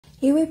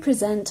Here we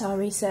present our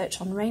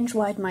research on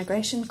range-wide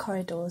migration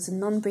corridors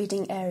and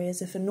non-breeding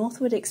areas of a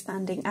northward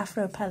expanding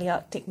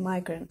Afro-Palearctic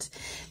migrant,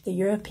 the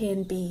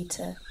European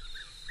bee-eater.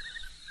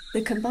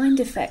 The combined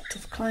effect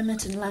of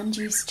climate and land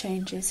use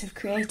changes have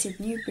created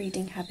new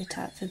breeding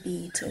habitat for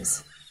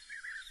bee-eaters.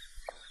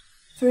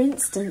 For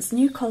instance,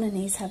 new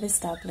colonies have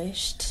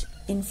established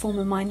in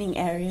former mining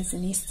areas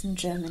in eastern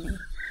Germany,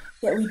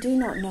 yet we do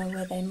not know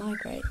where they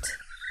migrate.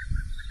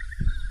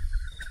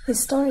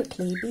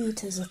 Historically,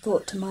 bee-eaters are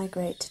thought to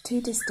migrate to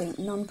two distinct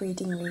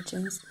non-breeding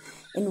regions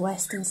in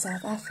West and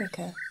South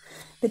Africa,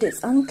 but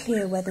it's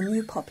unclear whether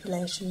new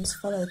populations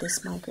follow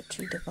this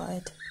migratory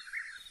divide.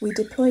 We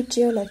deployed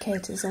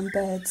geolocators on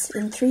birds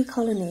in 3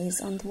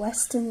 colonies on the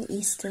western,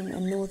 eastern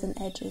and northern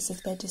edges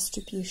of their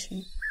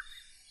distribution.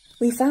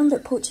 We found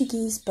that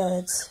Portuguese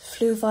birds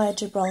flew via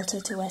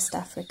Gibraltar to West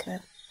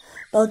Africa,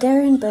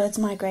 Bulgarian birds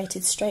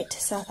migrated straight to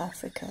South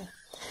Africa,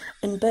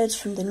 and birds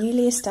from the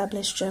newly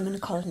established German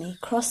colony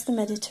crossed the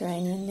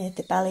Mediterranean near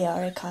the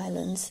Balearic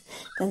Islands,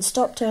 then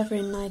stopped over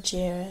in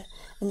Nigeria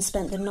and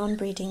spent the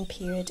non-breeding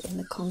period in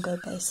the Congo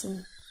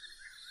Basin.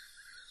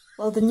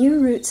 While the new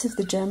routes of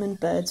the German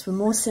birds were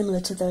more similar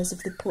to those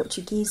of the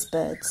Portuguese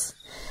birds,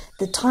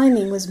 the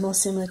timing was more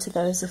similar to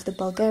those of the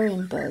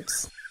Bulgarian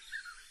birds.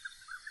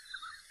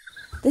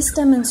 This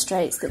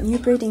demonstrates that new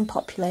breeding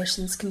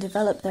populations can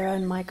develop their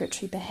own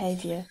migratory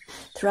behaviour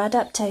through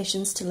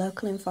adaptations to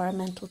local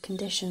environmental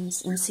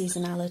conditions and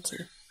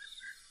seasonality.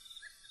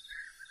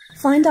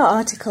 Find our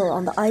article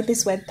on the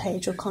IBIS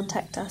webpage or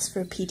contact us for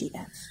a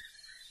PDF.